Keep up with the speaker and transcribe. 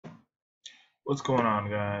What's going on,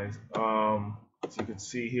 guys? As you can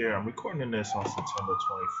see here, I'm recording this on September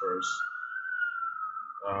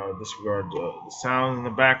 21st. Disregard the sound in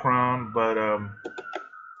the background, but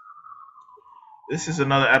this is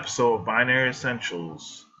another episode of Binary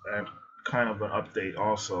Essentials and kind of an update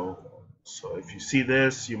also. So if you see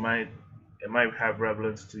this, it might have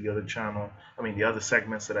relevance to the other channel. I mean, the other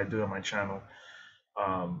segments that I do on my channel.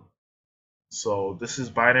 Um, so this is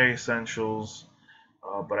Binary Essentials.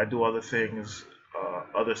 But I do other things,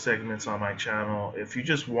 other segments on my channel. If you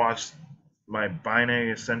just watch my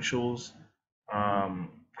Binary Essentials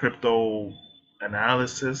crypto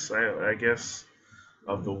analysis, I guess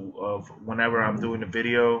of whenever I'm doing a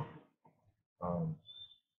video, um,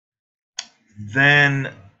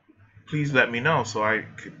 then please let me know so I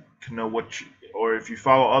can know or if you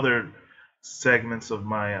follow other segments of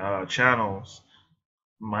my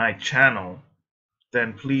my channel,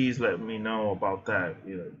 then please let me know about that.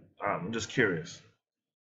 I'm just curious.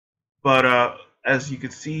 But as you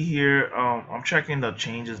can see here, I'm checking the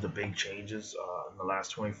big changes in the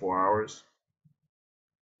last 24 hours,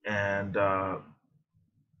 and a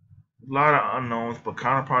lot of unknowns. But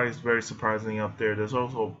Counterparty is very surprisingly up there. There's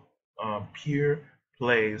also Peer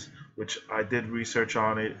Plays, which I did research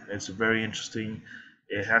on it. It's very interesting.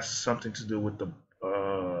 It has something to do with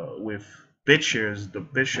with BitShares, the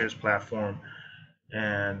BitShares platform,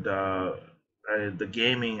 and the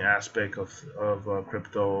gaming aspect of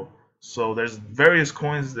crypto. So there's various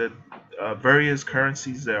currencies that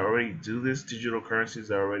already do this, digital currencies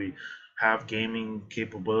that already have gaming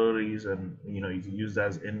capabilities, and you can use that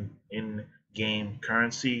as in game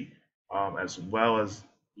currency, as well as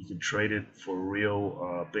you can trade it for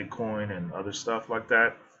real Bitcoin and other stuff like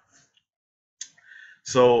that.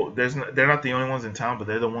 So they're not the only ones in town, but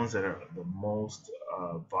they're the ones that are the most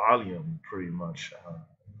volume, pretty much,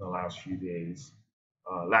 in the last few days,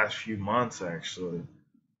 last few months actually.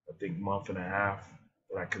 I think month and a half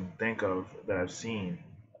that I can think of that I've seen.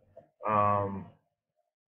 Um,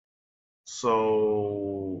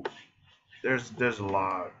 so there's a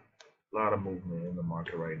lot of movement in the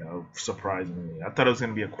market right now. Surprisingly, I thought it was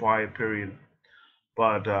going to be a quiet period,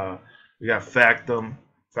 but we got Factum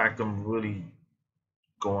really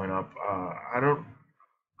going up.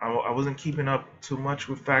 I wasn't keeping up too much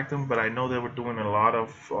with Factum, but I know they were doing a lot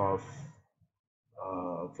of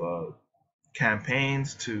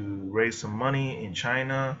campaigns to raise some money in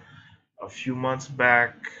China a few months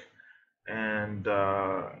back, and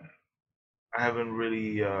I haven't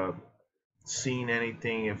really seen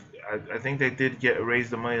anything. If I think they did get raise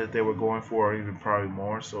the money that they were going for, or even probably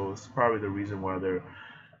more. So it's probably the reason why they're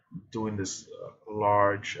doing this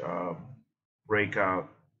large breakout.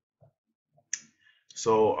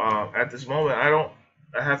 So at this moment, I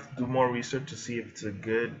have to do more research to see if it's a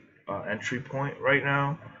good entry point right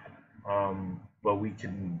now. But we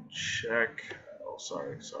can check. Oh,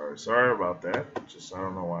 sorry about that. Just I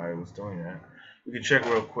don't know why I was doing that. We can check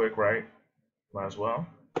real quick, right? Might as well.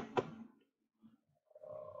 Let's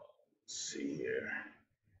see here.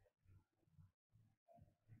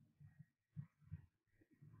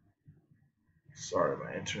 Sorry,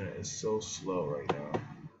 my internet is so slow right now.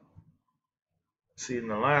 See, in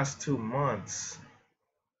the last 2 months,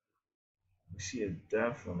 we see a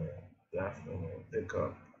definite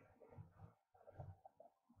pickup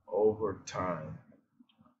over time.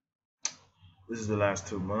 This is the last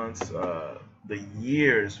 2 months. The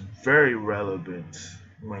year is very relevant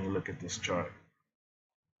when you look at this chart.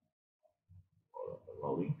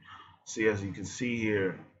 See, as you can see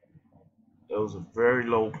here, it was a very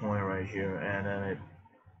low point right here, and then it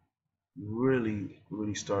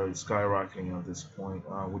really started skyrocketing at this point,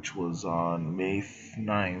 which was on May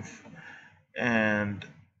 9th, and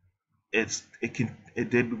it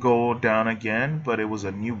did go down again, but it was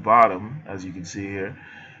a new bottom, as you can see here,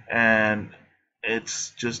 and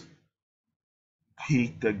it's just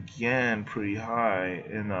peaked again pretty high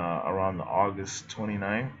in around August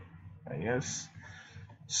 29th, I guess.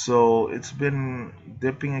 So it's been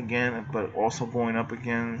dipping again, but also going up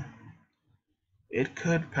again. It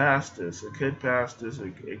could pass this. It could pass this.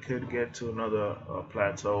 It could get to another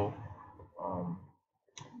plateau. Um,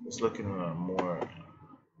 it's looking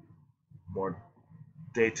more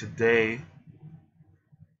day to day,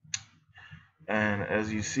 and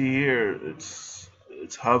as you see here, it's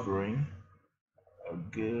hovering a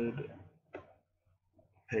good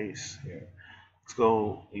pace here. Let's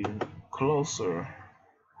go even closer.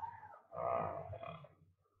 Uh,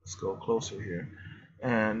 let's go closer here,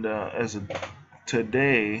 and as of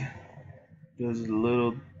today, there's a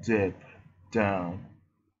little dip down.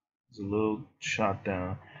 There's a little shot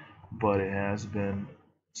down, but it has been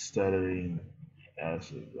steadying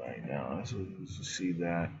as of right now. So you see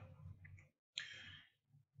that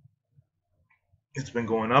it's been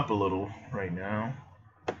going up a little right now.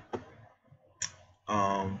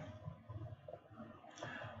 Um,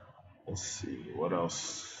 let's see what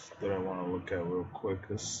else that I want to look at real quick.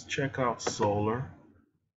 Let's check out solar.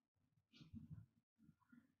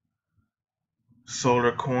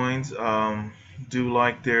 Solar coins do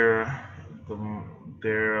like their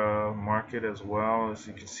market as well. As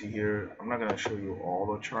you can see here, I'm not going to show you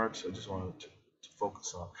all the charts. I just wanted to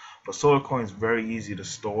focus on. But solar coin is very easy to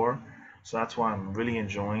store, so that's why I'm really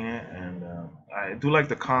enjoying it, and I do like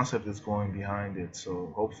the concept that's going behind it.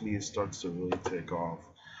 So hopefully it starts to really take off.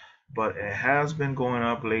 But it has been going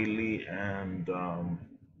up lately, and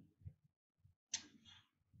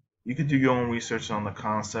you could do your own research on the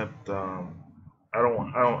concept.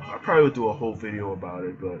 I probably would do a whole video about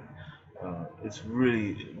it, but it's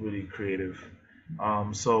really creative.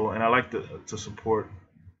 And I like to support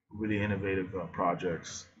really innovative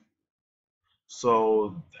projects.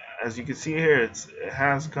 So as you can see here, it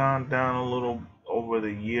has gone down a little over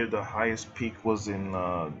the year. The highest peak was in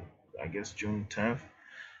I guess June 10th.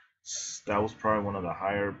 That was probably one of the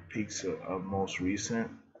higher peaks of most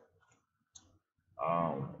recent.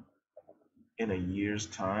 Um, in a year's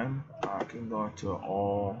time, I can go into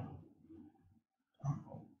all.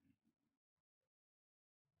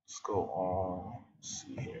 Let's go all. Let's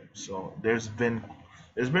see here. So there's been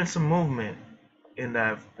some movement in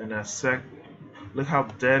that sec. Look how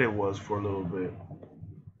dead it was for a little bit.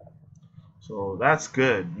 So that's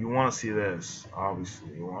good. You want to see this,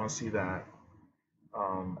 obviously. You want to see that.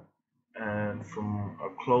 Um, and from a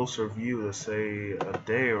closer view, let's say a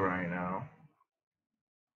day right now,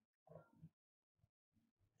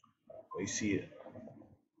 you see it.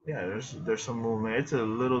 Yeah, there's some movement. It's a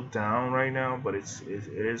little down right now, but it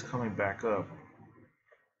is coming back up.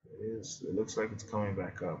 It looks like it's coming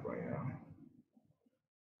back up right now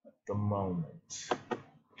at the moment.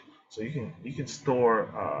 So you can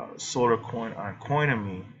store solar coin on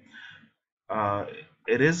Coinomi. Uh,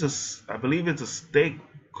 I believe it's a stake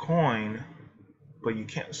coin, but you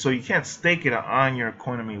can't stake it on your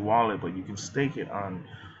Coinomi wallet, but you can stake it on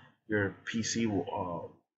your PC.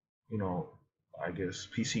 You know, I guess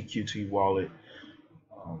PCQT wallet.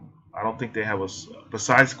 I don't think they have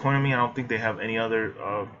besides Coinomi. I don't think they have any other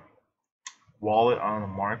wallet on the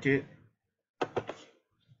market,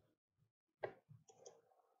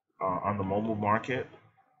 on the mobile market.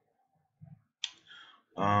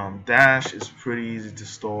 Dash is pretty easy to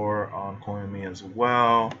store on Coinme as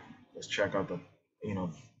well. Let's check out you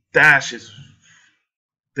know, Dash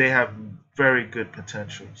they have very good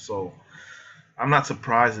potential. So I'm not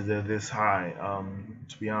surprised that they're this high.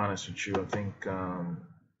 To be honest with you, I think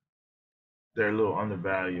they're a little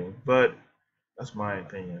undervalued, but that's my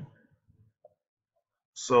opinion.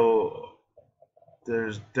 So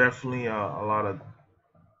there's definitely a lot of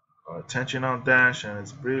attention on Dash, and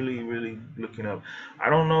it's really looking up. I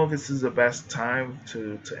don't know if this is the best time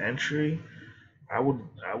to entry. I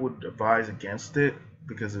would advise against it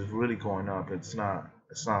because it's really going up. It's not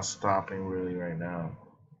stopping really right now.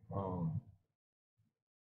 Um,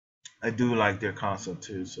 I do like their concept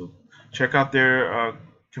too. So check out their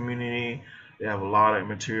community. They have a lot of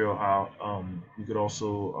material out. You could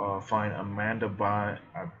also find Amanda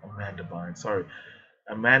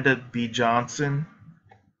B. Johnson.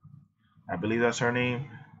 I believe that's her name.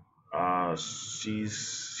 She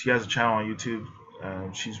has a channel on YouTube.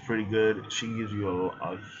 She's pretty good. She gives you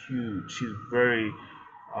a huge. She's very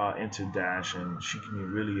into Dash, and she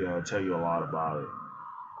can really tell you a lot about it.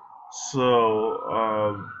 So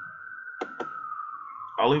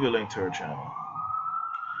I'll leave a link to her channel.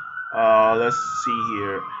 Let's see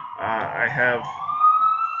here. I have.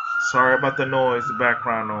 Sorry about the noise, the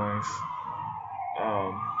background noise.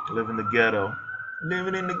 Live in the ghetto.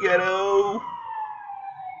 Living in the ghetto.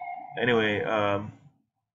 Anyway,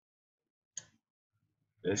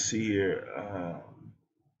 let's see here.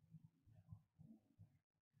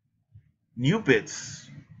 Newbits.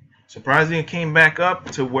 Surprisingly, it came back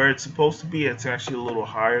up to where it's supposed to be. It's actually a little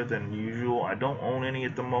higher than usual. I don't own any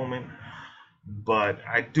at the moment, but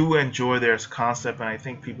I do enjoy their concept, and I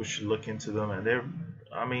think people should look into them. And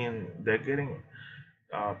they're getting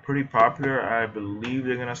pretty popular. I believe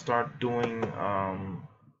they're gonna start doing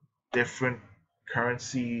different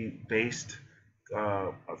currency-based,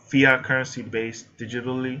 fiat currency-based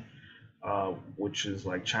digitally, which is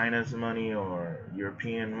like China's money or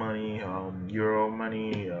European money, Euro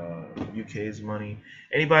money, UK's money,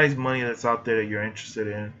 anybody's money that's out there that you're interested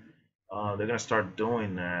in. They're gonna start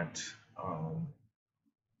doing that,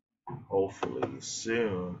 hopefully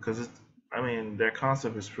soon, because I mean, their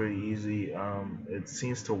concept is pretty easy. It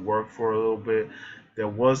seems to work for a little bit. There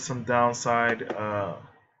was some downside,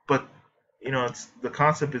 but it's the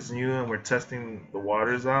concept is new and we're testing the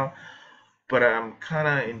waters out. But I'm kind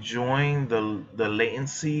of enjoying the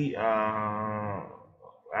latency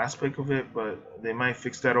aspect of it. But they might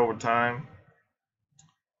fix that over time.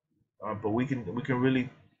 But we can really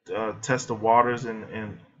test the waters,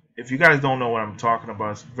 and if you guys don't know what I'm talking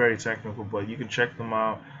about, it's very technical, but you can check them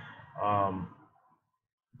out. Um,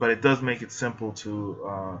 but it does make it simple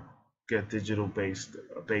to get digital based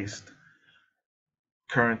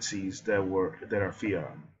currencies that are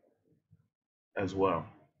fiat as well.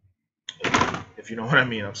 If you know what I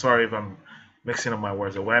mean. I'm sorry if I'm mixing up my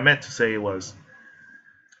words. What I meant to say was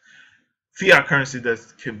fiat currency that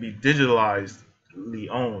can be digitalizedly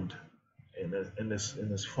owned in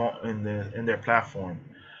their platform.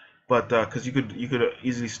 But because you could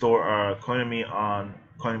easily store Coinomi on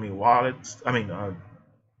Coinomi wallets. I mean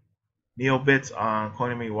Neobits on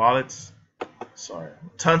Coinomi wallets. Sorry,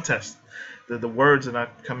 tongue test. The words are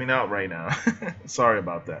not coming out right now. Sorry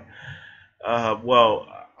about that. Well,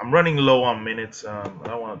 I'm running low on minutes. I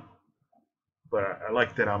don't want, but I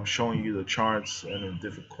like that I'm showing you the charts and the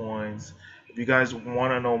different coins. If you guys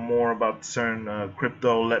want to know more about certain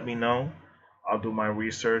crypto, let me know. I'll do my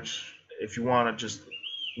research. If you want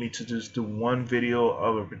to just do one video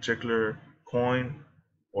of a particular coin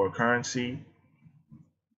or currency,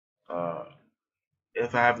 uh,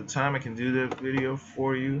 if I have the time, I can do the video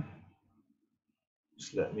for you.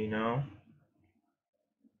 Just let me know.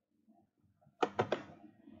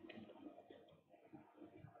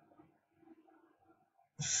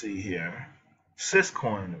 Let's see here.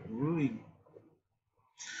 Syscoin, really,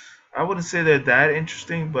 I wouldn't say they're that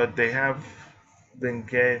interesting, but they have been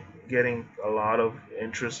getting a lot of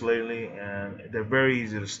interest lately, and they're very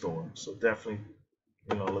easy to store. So definitely,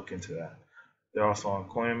 look into that. They're also on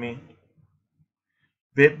Coinme,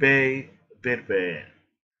 BitBay, BitBay.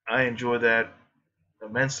 I enjoy that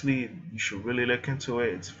immensely. You should really look into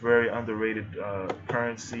it. It's very underrated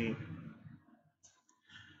currency.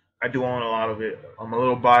 I do own a lot of it. I'm a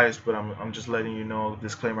little biased, but I'm just letting you know.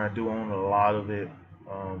 Disclaimer: I do own a lot of it.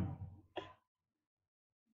 Um,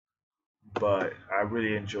 but I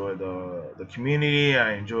really enjoy the community.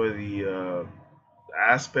 I enjoy the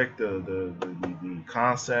aspect, the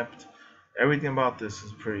concept. Everything about this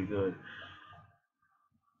is pretty good.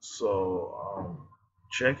 So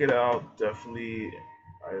check it out. Definitely,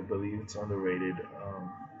 I believe it's underrated.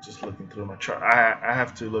 Just looking through my chart, I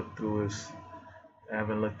have to look through this. I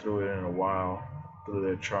haven't looked through it in a while through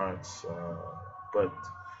their charts, but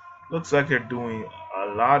looks like they're doing a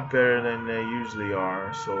lot better than they usually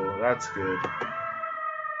are. So that's good.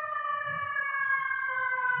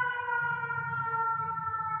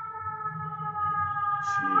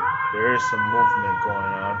 See, there is some movement going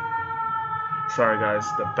on. Sorry guys,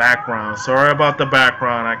 the background. Sorry about the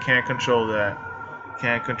background. I can't control that.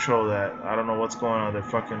 Can't control that. I don't know what's going on. They're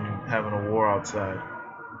fucking having a war outside.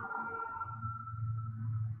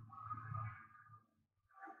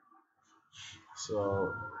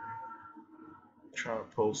 So try to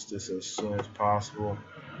post this as soon as possible.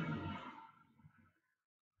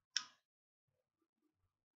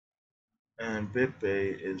 And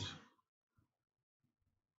BitBay is,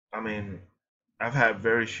 I mean, I've had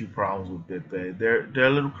very few problems with BitBay. They're a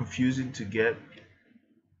little confusing to get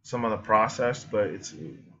some of the process, but it's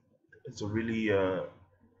a really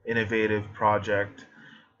innovative project,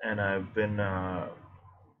 and I've been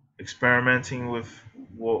experimenting with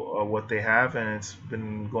what they have, and it's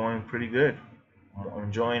been going pretty good. I'm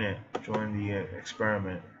enjoying it, enjoying the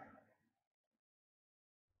experiment.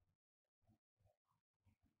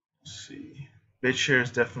 Let's see,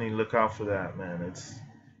 BitShares, definitely look out for that, man. It's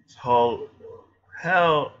hell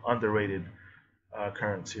underrated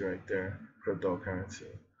currency right there, cryptocurrency.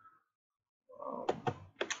 Um,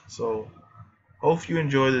 so hope you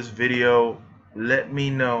enjoy this video. Let me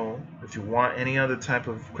know if you want any other type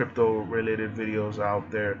of crypto related videos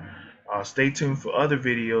out there. Stay tuned for other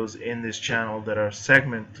videos in this channel that are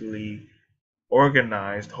segmentally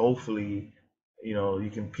organized. Hopefully,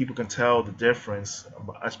 people can tell the difference,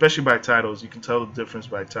 especially by titles. You can tell the difference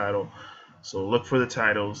by title. So look for the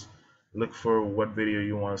titles, look for what video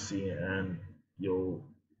you want to see, and you'll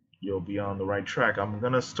be on the right track. I'm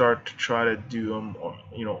gonna start to try to do them,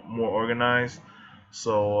 more organized,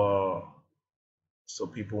 so so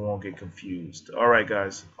people won't get confused. All right,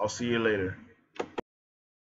 guys, I'll see you later.